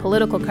allusion to a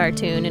political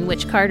cartoon in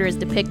which Carter is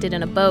depicted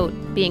in a boat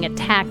being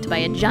attacked by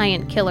a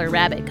giant killer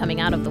rabbit coming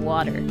out of the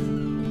water.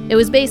 It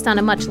was based on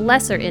a much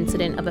lesser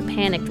incident of a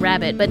panicked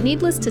rabbit, but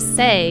needless to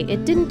say,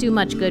 it didn't do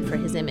much good for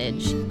his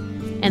image.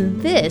 And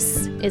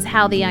this is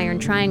how the Iron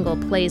Triangle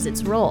plays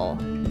its role.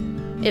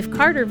 If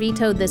Carter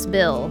vetoed this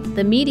bill,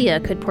 the media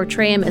could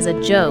portray him as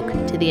a joke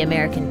to the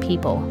American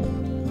people.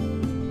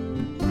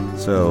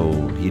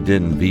 So he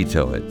didn't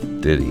veto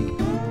it, did he?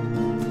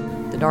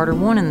 The Darter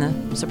won in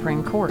the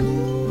Supreme Court.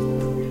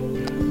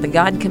 The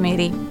God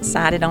Committee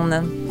sided on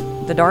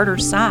the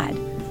Darter's side.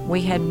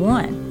 We had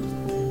won.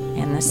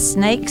 And the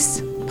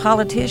snakes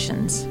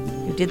politicians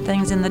who did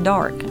things in the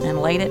dark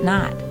and late at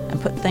night and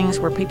put things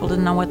where people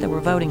didn't know what they were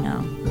voting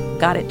on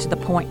got it to the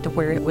point to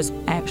where it was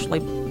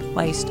actually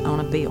placed on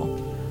a bill.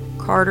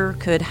 Carter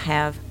could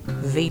have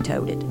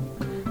vetoed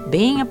it,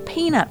 being a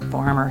peanut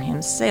farmer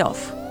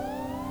himself.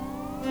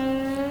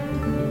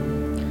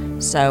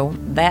 So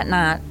that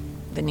night,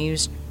 the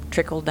news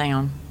trickled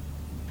down.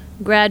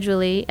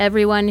 Gradually,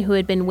 everyone who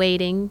had been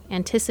waiting,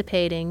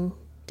 anticipating,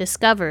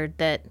 discovered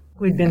that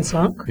we'd been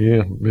sunk.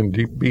 Yeah, been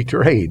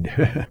betrayed.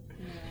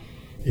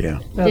 Yeah.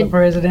 By the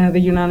President of the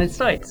United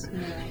States.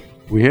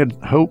 We had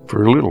hope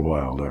for a little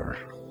while there.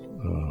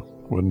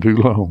 Wasn't too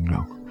long,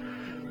 no.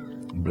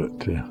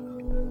 But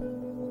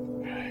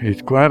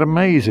it's quite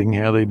amazing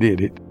how they did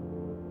it.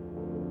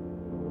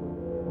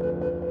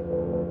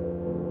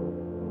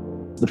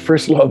 The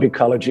first law of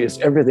ecology is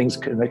everything's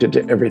connected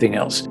to everything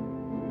else.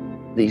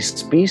 These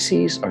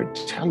species are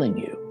telling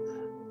you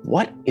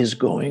what is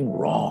going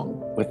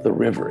wrong with the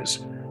rivers,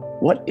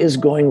 what is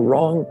going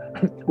wrong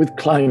with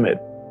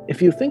climate.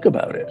 If you think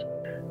about it,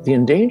 the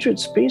Endangered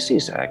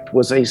Species Act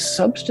was a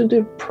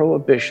substantive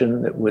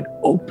prohibition that would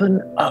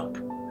open up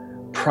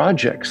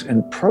projects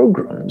and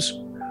programs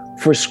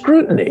for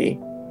scrutiny.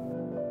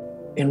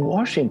 In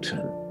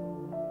Washington,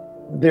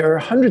 there are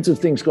hundreds of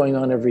things going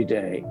on every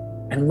day,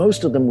 and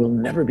most of them will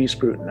never be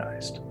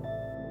scrutinized.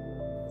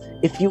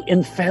 If you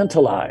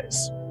infantilize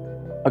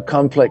a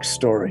complex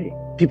story,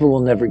 people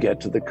will never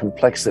get to the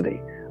complexity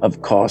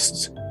of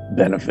costs,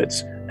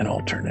 benefits, and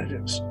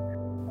alternatives.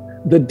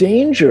 The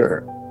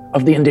danger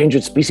of the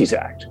Endangered Species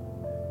Act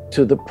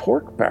to the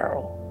pork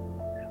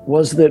barrel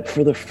was that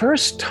for the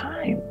first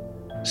time,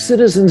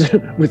 citizens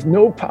with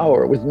no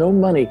power, with no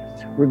money,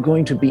 were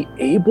going to be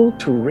able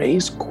to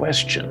raise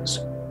questions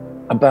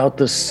about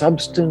the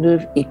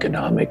substantive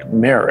economic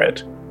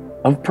merit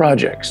of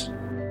projects.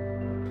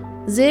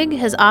 Zig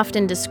has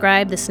often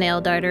described the snail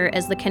darter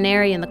as the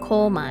canary in the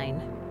coal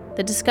mine.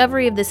 The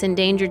discovery of this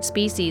endangered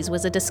species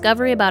was a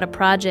discovery about a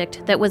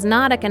project that was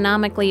not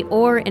economically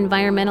or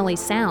environmentally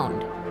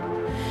sound.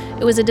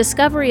 It was a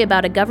discovery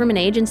about a government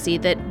agency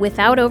that,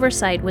 without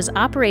oversight, was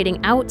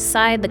operating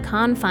outside the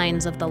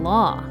confines of the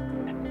law.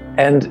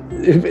 And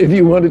if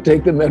you want to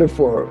take the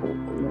metaphor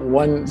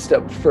one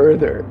step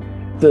further,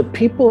 the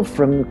people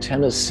from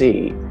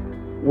Tennessee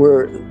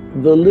were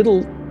the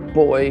little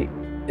boy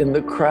in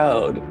the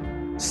crowd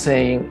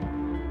saying,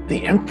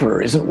 "The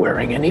emperor isn't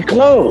wearing any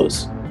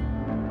clothes."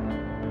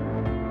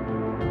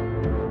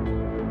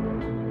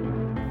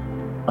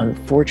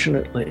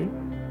 Unfortunately,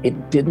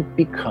 it didn't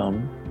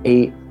become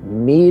a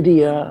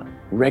media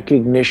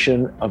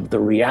recognition of the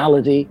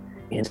reality.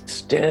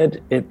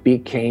 Instead, it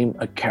became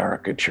a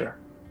caricature.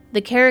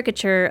 The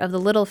caricature of the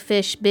little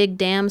fish, big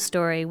dam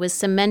story was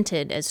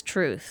cemented as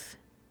truth.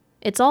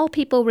 It's all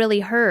people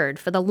really heard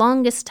for the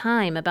longest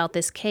time about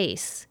this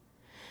case.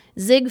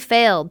 Zig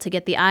failed to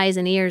get the eyes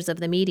and ears of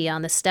the media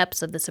on the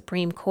steps of the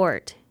Supreme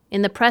Court,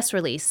 in the press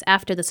release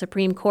after the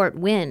Supreme Court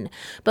win,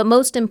 but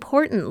most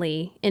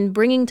importantly, in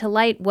bringing to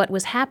light what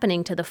was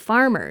happening to the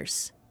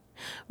farmers.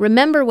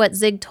 Remember what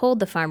Zig told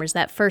the farmers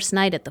that first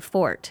night at the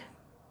fort.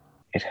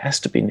 It has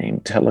to be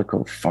named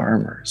Tellico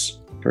Farmers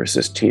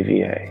versus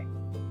TVA.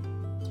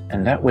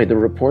 And that way the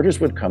reporters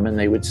would come and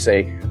they would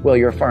say, well,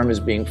 your farm is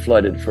being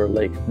flooded for a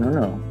lake.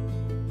 No.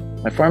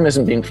 My farm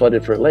isn't being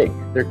flooded for a lake.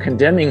 They're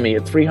condemning me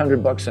at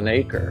 $300 an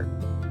acre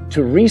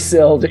to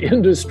resell to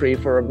industry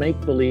for a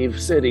make-believe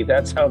city.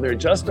 That's how they're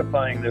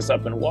justifying this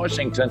up in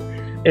Washington.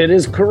 It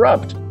is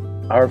corrupt.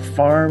 Our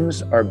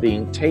farms are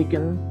being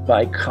taken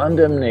by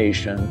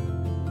condemnation,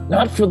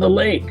 not for the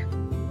lake,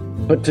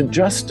 but to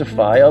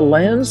justify a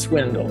land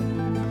swindle.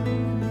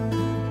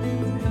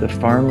 The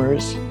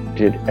farmers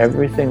did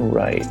everything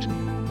right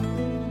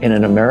in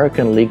an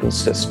American legal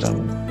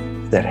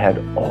system that had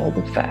all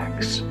the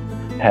facts,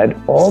 had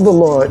all the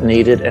law it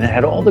needed, and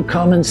had all the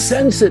common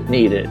sense it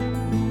needed.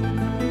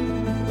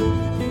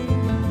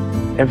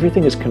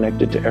 everything is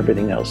connected to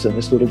everything else, and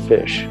this little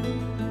fish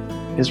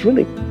is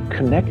really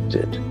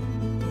connected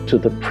to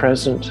the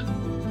present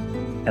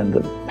and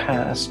the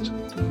past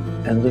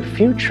and the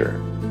future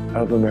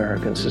of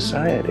American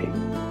society.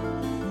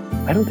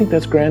 I don't think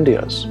that's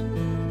grandiose.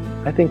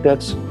 I think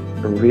that's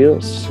a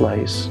real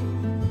slice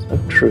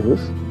of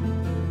truth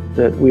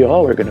that we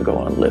all are going to go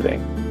on living.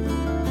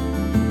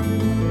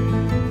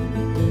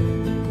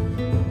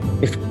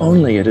 If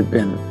only it had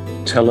been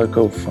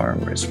Tellico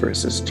Farmers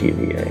versus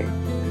TVA.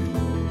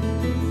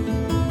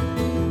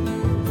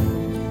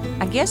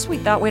 I guess we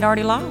thought we'd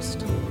already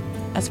lost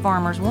as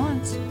farmers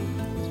once.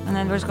 And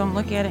then we're just going to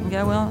look at it and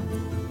go, well,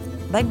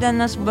 they've done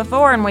this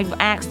before, and we've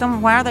asked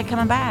them, why are they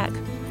coming back?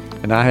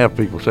 And I have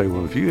people say,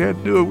 well, if you had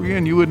to do it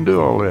again, you wouldn't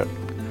do all that.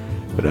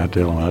 But I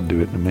tell them I'd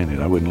do it in a minute.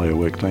 I wouldn't lay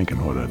awake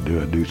thinking what I'd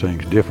do. I'd do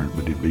things different,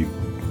 but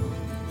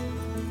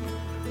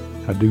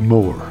I'd do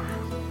more.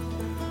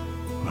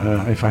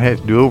 If I had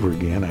to do over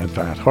again, I'd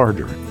fight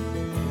harder.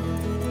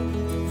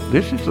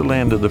 This is the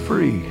land of the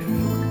free.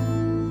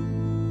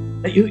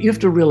 You have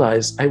to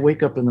realize, I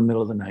wake up in the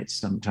middle of the night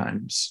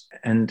sometimes,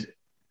 and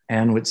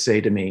Anne would say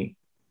to me,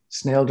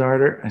 "Snail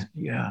darter?"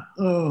 Yeah.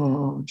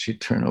 Oh, she'd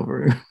turn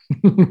over.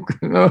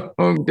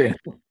 Oh, damn.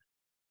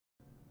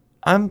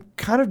 I'm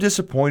kind of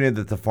disappointed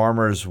that the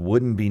farmers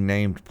wouldn't be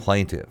named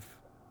plaintiff.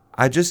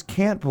 I just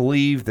can't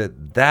believe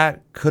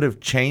that could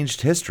have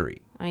changed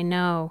history. I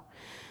know.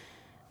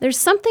 There's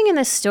something in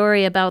this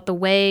story about the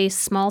way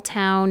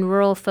small-town,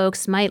 rural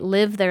folks might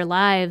live their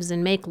lives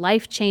and make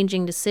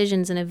life-changing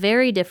decisions in a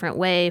very different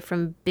way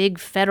from big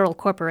federal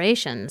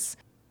corporations.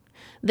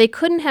 They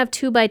couldn't have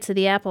two bites of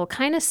the apple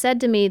kind of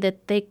said to me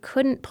that they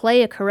couldn't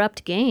play a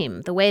corrupt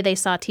game the way they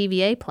saw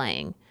TVA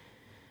playing.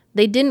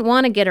 They didn't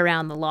want to get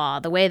around the law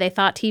the way they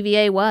thought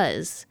TVA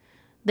was.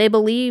 They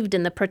believed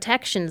in the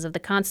protections of the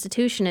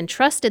Constitution and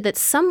trusted that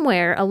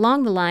somewhere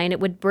along the line it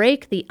would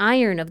break the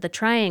iron of the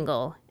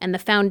triangle and the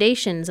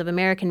foundations of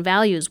American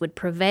values would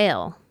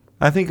prevail.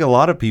 I think a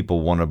lot of people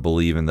want to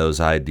believe in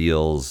those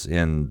ideals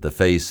in the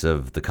face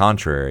of the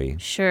contrary.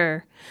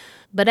 Sure.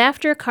 But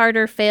after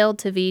Carter failed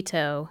to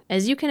veto,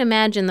 as you can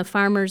imagine, the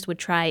farmers would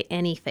try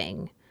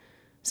anything.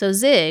 So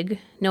Zig,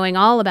 knowing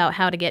all about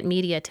how to get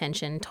media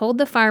attention, told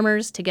the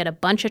farmers to get a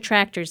bunch of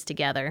tractors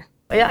together.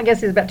 Yeah, I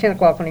guess it was about 10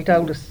 o'clock when he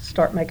told us to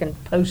start making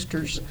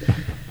posters.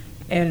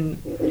 And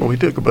well, we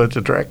took a bunch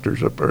of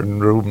tractors up there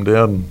and drove them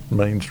down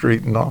Main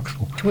Street in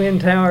Knoxville. Twin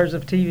Towers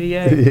of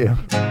TVA. Yeah.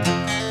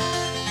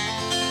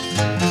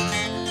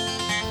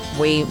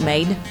 We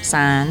made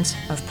signs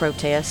of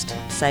protest,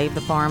 save the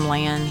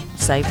farmland,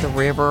 save the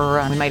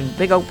river. We made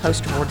big old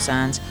poster board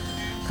signs,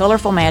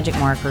 colorful magic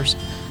markers.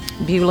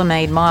 Beulah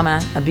made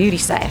Mama a beauty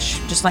sash,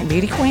 just like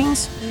beauty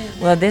queens.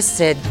 Well, this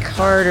said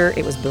Carter,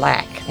 it was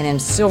black, and in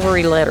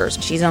silvery letters.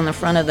 She's on the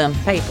front of the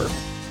paper.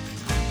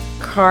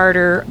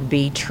 Carter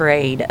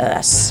betrayed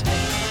us.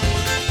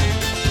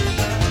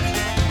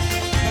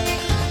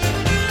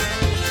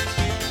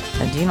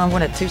 Do you know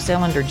what a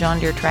two-cylinder John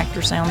Deere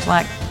tractor sounds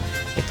like?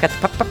 It's got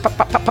the pop, pop, pop,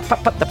 pop, pop,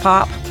 pop, pop, the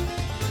pop.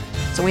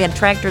 So we had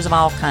tractors of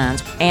all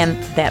kinds, and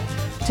that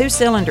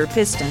two-cylinder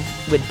piston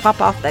would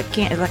pop off that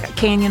like a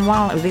canyon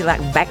wall. It would be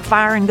like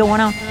backfiring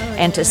going on.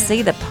 And to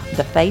see the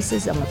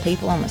faces of the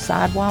people on the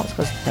sidewalks,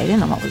 because they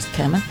didn't know what was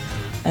coming,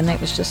 and it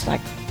was just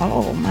like,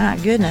 oh my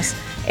goodness.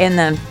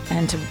 And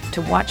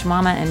to watch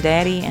Mama and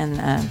Daddy and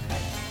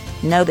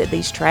know that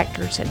these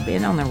tractors had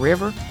been on the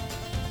river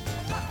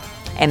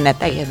and that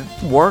they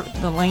had worked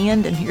the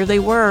land, and here they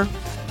were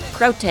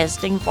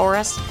protesting for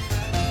us.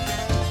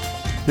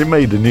 It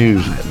made the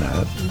news that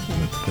night.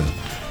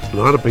 But, a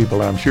lot of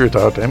people, I'm sure,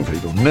 thought them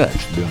people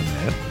nuts doing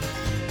that.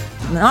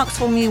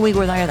 Knoxville knew we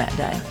were there that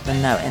day. But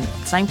no, and at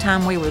the same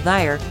time we were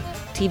there,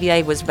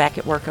 TVA was back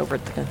at work over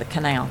at the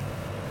canal.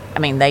 I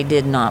mean, they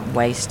did not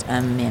waste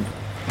a minute.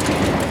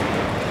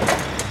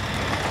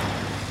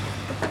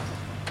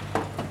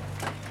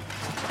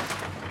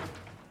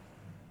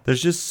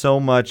 There's just so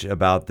much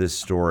about this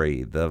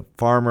story. The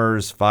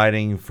farmers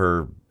fighting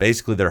for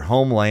basically their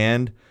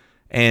homeland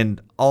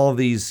and all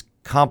these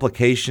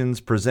complications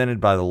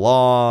presented by the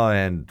law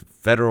and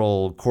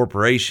federal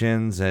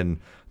corporations and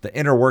the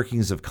inner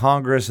workings of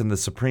Congress and the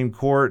Supreme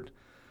Court.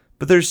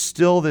 But there's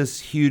still this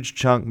huge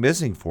chunk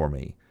missing for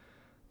me.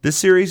 This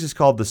series is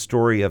called The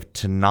Story of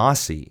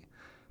Tanasi,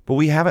 but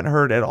we haven't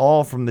heard at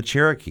all from the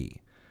Cherokee.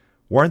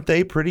 Weren't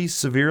they pretty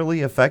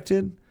severely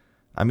affected?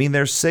 I mean,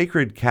 their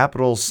sacred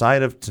capital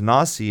site of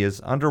Tanasi is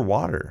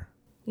underwater.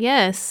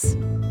 Yes.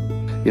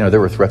 You know,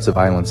 there were threats of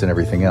violence and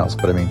everything else,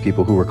 but I mean,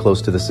 people who were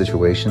close to the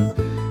situation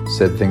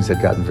said things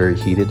had gotten very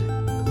heated.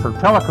 So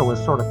Tellico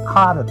was sort of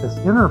caught at this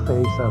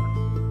interface of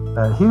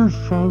huge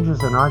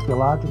changes in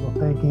archaeological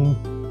thinking,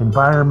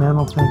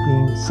 environmental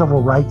thinking,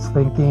 civil rights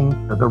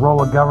thinking, the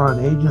role of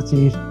government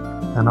agencies,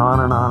 and on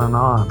and on and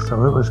on.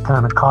 So it was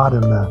kind of caught in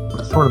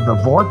the sort of the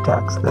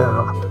vortex there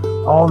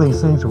of all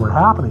these things that were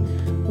happening.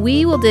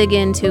 We will dig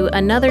into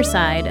another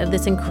side of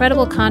this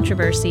incredible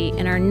controversy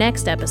in our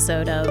next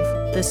episode of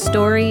The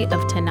Story of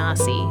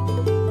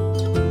Tanasi.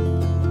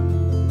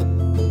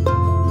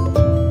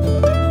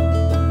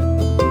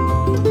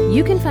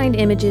 You can find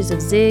images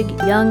of Zig,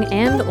 young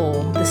and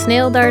old, the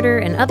snail darter,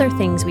 and other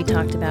things we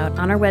talked about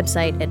on our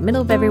website at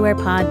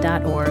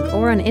middleofeverywherepod.org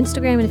or on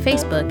Instagram and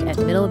Facebook at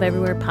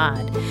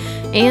middleofeverywherepod,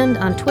 and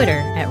on Twitter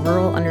at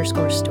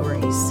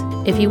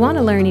rural_stories. If you want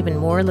to learn even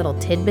more little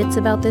tidbits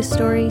about this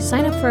story,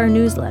 sign up for our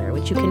newsletter,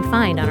 which you can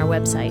find on our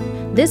website.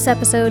 This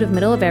episode of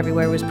Middle of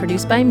Everywhere was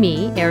produced by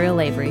me, Ariel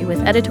Lavery,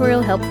 with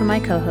editorial help from my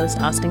co-host,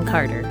 Austin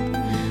Carter.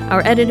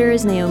 Our editor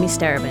is Naomi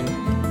Starobin.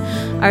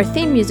 Our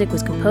theme music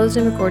was composed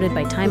and recorded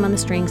by Time on the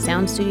String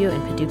Sound Studio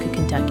in Paducah,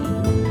 Kentucky.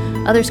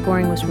 Other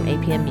scoring was from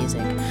APM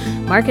Music.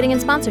 Marketing and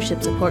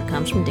sponsorship support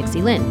comes from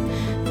Dixie Lynn.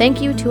 Thank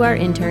you to our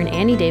intern,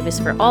 Annie Davis,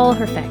 for all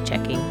her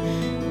fact-checking.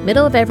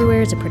 Middle of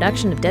Everywhere is a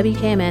production of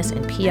WKMS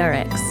and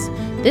PRX.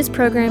 This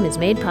program is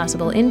made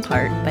possible in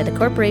part by the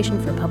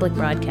Corporation for Public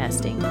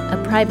Broadcasting,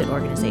 a private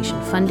organization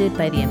funded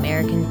by the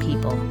American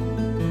people.